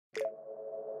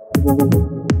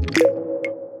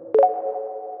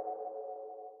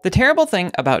The terrible thing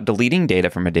about deleting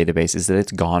data from a database is that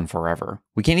it's gone forever.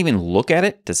 We can't even look at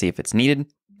it to see if it's needed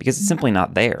because it's simply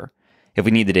not there. If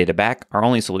we need the data back, our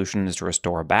only solution is to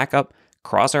restore a backup,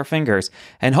 cross our fingers,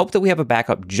 and hope that we have a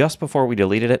backup just before we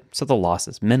deleted it so the loss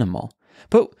is minimal.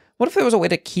 But what if there was a way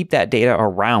to keep that data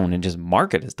around and just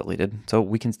mark it as deleted so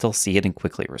we can still see it and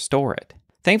quickly restore it?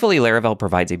 Thankfully, Laravel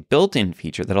provides a built-in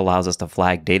feature that allows us to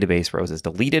flag database rows as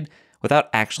deleted without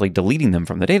actually deleting them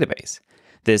from the database.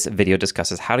 This video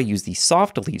discusses how to use the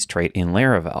SoftDelete trait in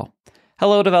Laravel.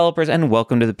 Hello developers and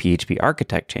welcome to the PHP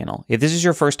Architect channel. If this is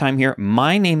your first time here,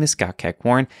 my name is Scott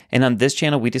Keck-Warren, and on this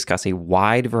channel we discuss a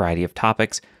wide variety of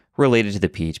topics related to the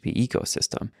PHP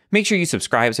ecosystem. Make sure you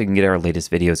subscribe so you can get our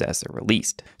latest videos as they're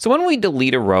released. So when we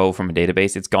delete a row from a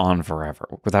database, it's gone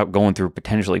forever without going through a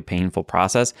potentially painful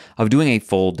process of doing a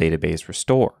full database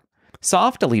restore.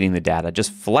 Soft deleting the data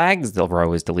just flags the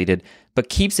row as deleted, but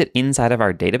keeps it inside of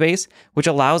our database, which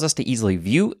allows us to easily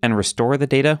view and restore the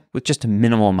data with just a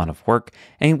minimal amount of work,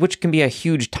 and which can be a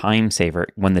huge time saver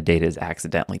when the data is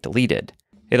accidentally deleted.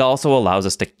 It also allows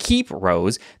us to keep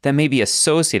rows that may be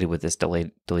associated with this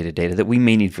deleted data that we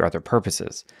may need for other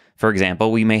purposes. For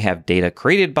example, we may have data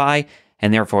created by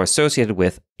and therefore associated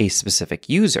with a specific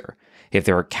user. If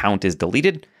their account is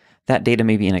deleted, that data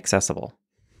may be inaccessible.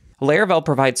 Laravel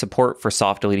provides support for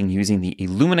soft deleting using the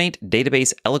Illuminate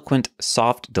Database Eloquent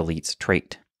Soft Deletes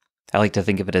trait. I like to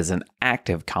think of it as an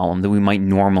active column that we might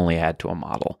normally add to a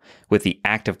model. With the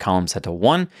active column set to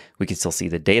 1, we can still see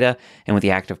the data, and with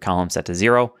the active column set to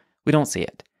 0, we don't see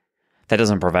it. That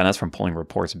doesn't prevent us from pulling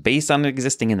reports based on it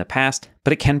existing in the past,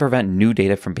 but it can prevent new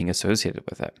data from being associated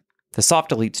with it. The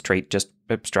soft deletes trait just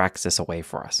abstracts this away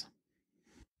for us.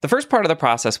 The first part of the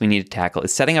process we need to tackle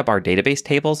is setting up our database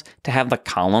tables to have the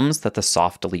columns that the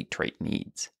soft delete trait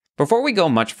needs. Before we go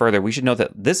much further, we should know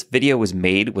that this video was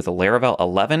made with a Laravel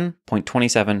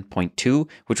 11.27.2,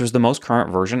 which was the most current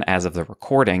version as of the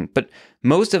recording, but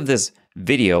most of this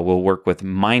video will work with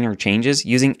minor changes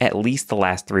using at least the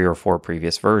last 3 or 4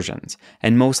 previous versions,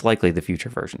 and most likely the future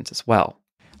versions as well.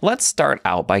 Let's start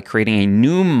out by creating a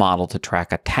new model to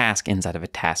track a task inside of a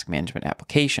task management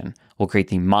application. We'll create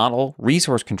the model,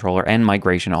 resource controller, and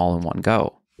migration all in one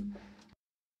go.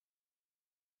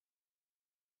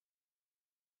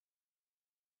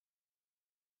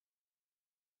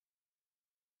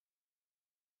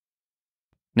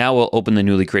 Now we'll open the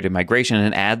newly created migration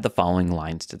and add the following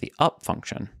lines to the up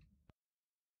function.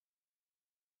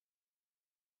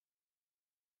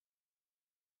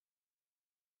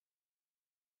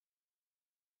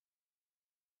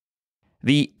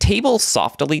 The table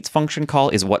soft deletes function call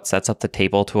is what sets up the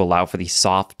table to allow for the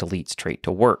soft deletes trait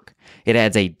to work. It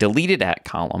adds a deleted at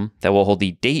column that will hold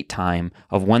the date time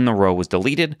of when the row was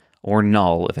deleted or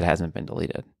null if it hasn't been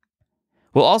deleted.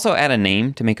 We'll also add a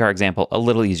name to make our example a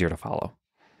little easier to follow.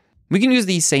 We can use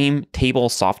the same table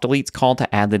soft deletes call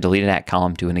to add the deleted at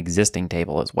column to an existing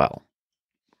table as well.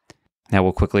 Now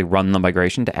we'll quickly run the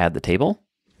migration to add the table.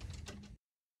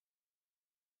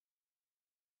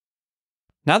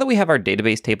 Now that we have our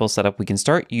database table set up, we can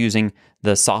start using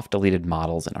the soft deleted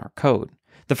models in our code.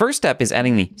 The first step is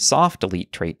adding the soft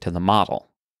delete trait to the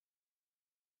model.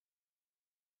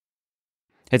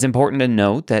 It's important to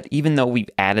note that even though we've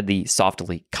added the soft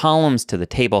delete columns to the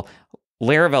table,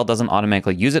 Laravel doesn't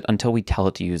automatically use it until we tell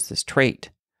it to use this trait.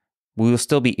 We will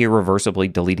still be irreversibly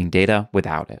deleting data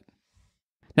without it.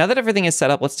 Now that everything is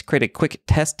set up, let's create a quick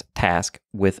test task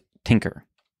with Tinker.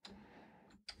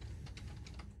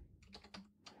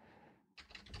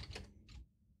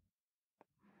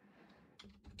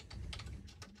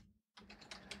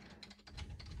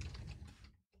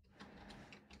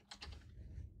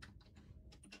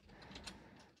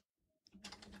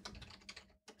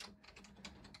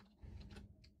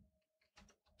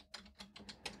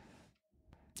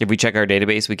 If we check our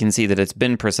database, we can see that it's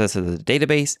been processed as a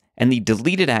database, and the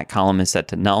deleted at column is set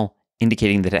to null,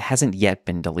 indicating that it hasn't yet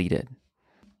been deleted.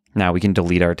 Now we can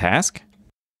delete our task.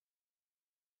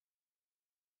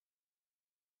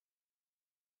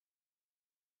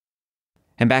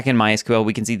 And back in MySQL,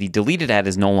 we can see the deleted at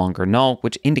is no longer null,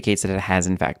 which indicates that it has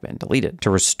in fact been deleted.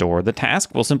 To restore the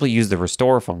task, we'll simply use the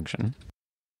restore function.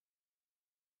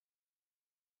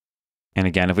 And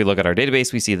again, if we look at our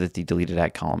database, we see that the deleted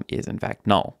at column is in fact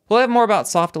null. We'll have more about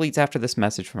soft deletes after this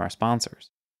message from our sponsors.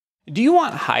 Do you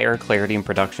want higher clarity in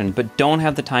production, but don't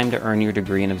have the time to earn your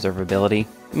degree in observability?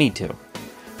 Me too.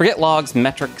 Forget logs,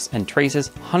 metrics, and traces.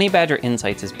 Honeybadger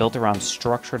Insights is built around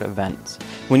structured events.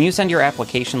 When you send your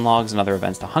application logs and other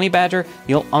events to Honeybadger,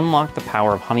 you'll unlock the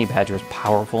power of Honeybadger's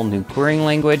powerful new querying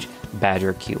language,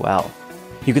 BadgerQL.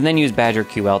 You can then use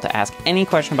BadgerQL to ask any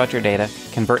question about your data,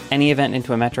 convert any event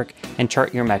into a metric, and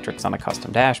chart your metrics on a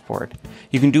custom dashboard.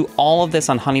 You can do all of this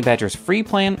on Honeybadger's free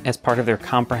plan as part of their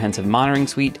comprehensive monitoring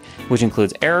suite, which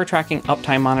includes error tracking,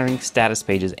 uptime monitoring, status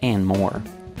pages, and more.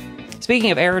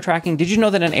 Speaking of error tracking, did you know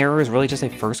that an error is really just a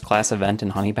first-class event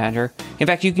in Honeybadger? In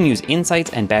fact, you can use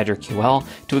Insights and BadgerQL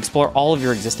to explore all of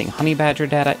your existing Honeybadger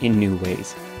data in new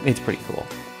ways. It's pretty cool.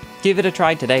 Give it a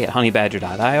try today at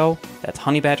honeybadger.io. That's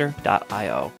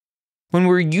honeybadger.io. When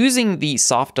we're using the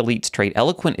SoftDeletes trait,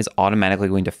 Eloquent is automatically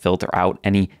going to filter out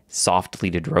any soft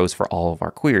deleted rows for all of our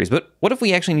queries. But what if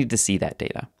we actually need to see that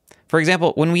data? For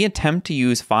example, when we attempt to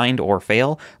use find or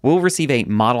fail, we'll receive a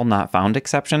model not found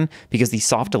exception because the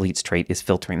SoftDeletes trait is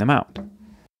filtering them out.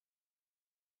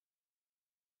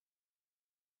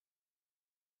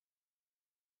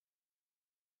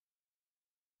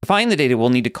 To find the data, we'll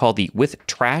need to call the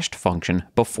withTrashed function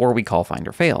before we call find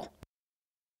or fail.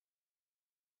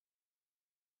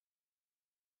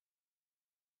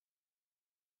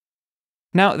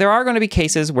 Now, there are going to be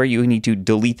cases where you need to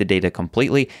delete the data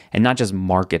completely and not just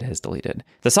mark it as deleted.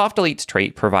 The SoftDeletes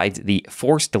trait provides the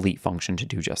forceDelete function to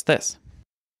do just this.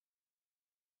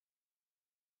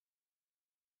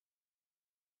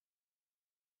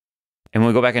 And when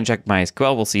we go back and check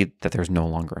MySQL, we'll see that there's no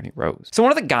longer any rows. So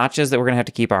one of the gotchas that we're going to have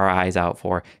to keep our eyes out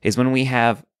for is when we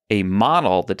have a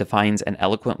model that defines an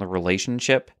Eloquent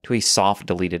relationship to a soft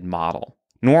deleted model.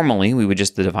 Normally, we would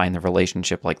just define the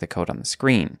relationship like the code on the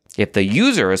screen. If the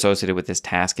user associated with this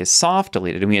task is soft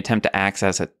deleted and we attempt to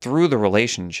access it through the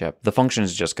relationship, the function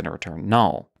is just going to return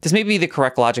null. This may be the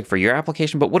correct logic for your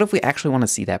application, but what if we actually want to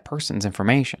see that person's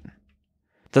information?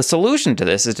 The solution to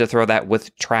this is to throw that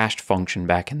withTrashed function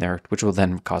back in there, which will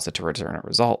then cause it to return a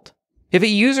result. If a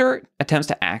user attempts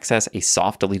to access a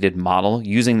soft deleted model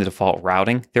using the default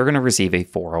routing, they're going to receive a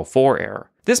 404 error.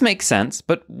 This makes sense,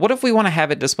 but what if we want to have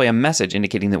it display a message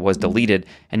indicating that it was deleted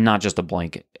and not just a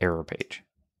blank error page?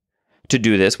 To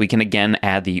do this, we can again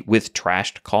add the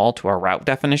withTrashed call to our route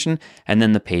definition, and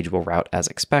then the page will route as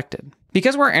expected.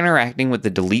 Because we're interacting with the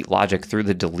delete logic through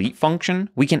the delete function,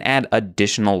 we can add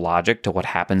additional logic to what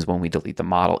happens when we delete the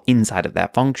model inside of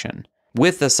that function.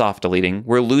 With the soft deleting,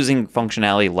 we're losing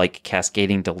functionality like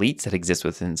cascading deletes that exist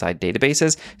within inside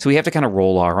databases, so we have to kind of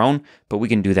roll our own, but we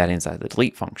can do that inside the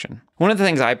delete function. One of the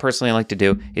things I personally like to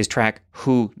do is track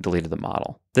who deleted the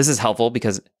model. This is helpful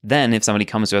because then if somebody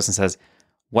comes to us and says,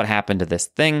 what happened to this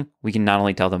thing, we can not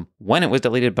only tell them when it was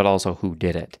deleted, but also who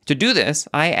did it. To do this,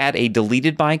 I add a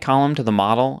deleted by column to the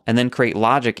model and then create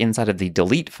logic inside of the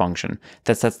delete function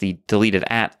that sets the deleted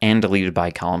at and deleted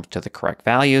by columns to the correct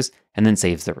values and then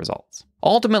saves the results.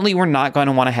 Ultimately, we're not going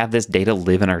to want to have this data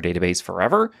live in our database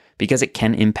forever because it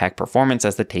can impact performance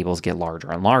as the tables get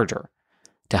larger and larger.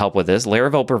 To help with this,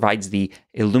 Laravel provides the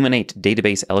Illuminate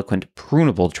Database Eloquent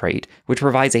Prunable trait, which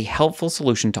provides a helpful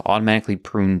solution to automatically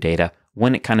prune data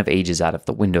when it kind of ages out of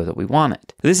the window that we want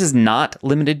it. This is not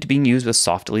limited to being used with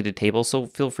soft deleted tables, so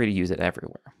feel free to use it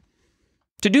everywhere.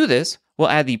 To do this, we'll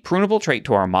add the prunable trait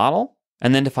to our model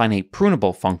and then define a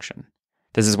prunable function.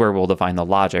 This is where we'll define the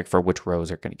logic for which rows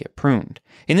are going to get pruned.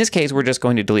 In this case, we're just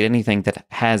going to delete anything that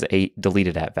has a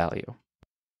deleted at value.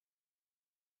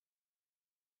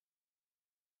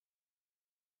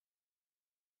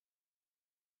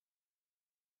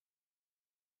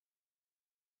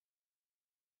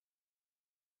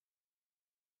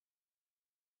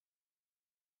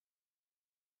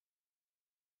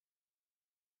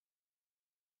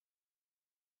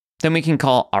 Then we can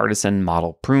call artisan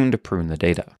model prune to prune the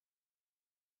data.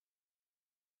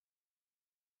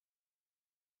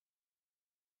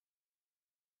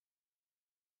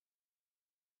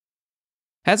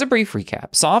 As a brief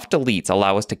recap, soft deletes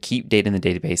allow us to keep data in the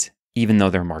database even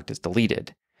though they're marked as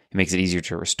deleted. It makes it easier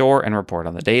to restore and report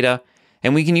on the data,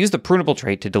 and we can use the prunable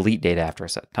trait to delete data after a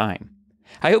set time.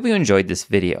 I hope you enjoyed this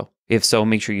video. If so,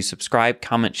 make sure you subscribe,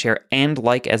 comment, share, and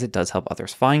like as it does help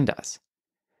others find us.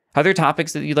 Other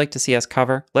topics that you'd like to see us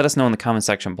cover, let us know in the comment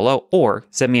section below or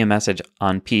send me a message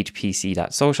on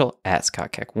phpc.social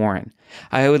 @ScottKeckWarren.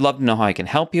 I would love to know how I can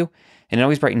help you, and it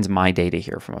always brightens my day to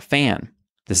hear from a fan.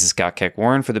 This is Scott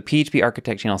Keck-Warren for the PHP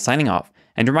Architect channel signing off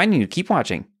and reminding you to keep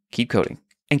watching, keep coding,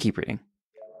 and keep reading.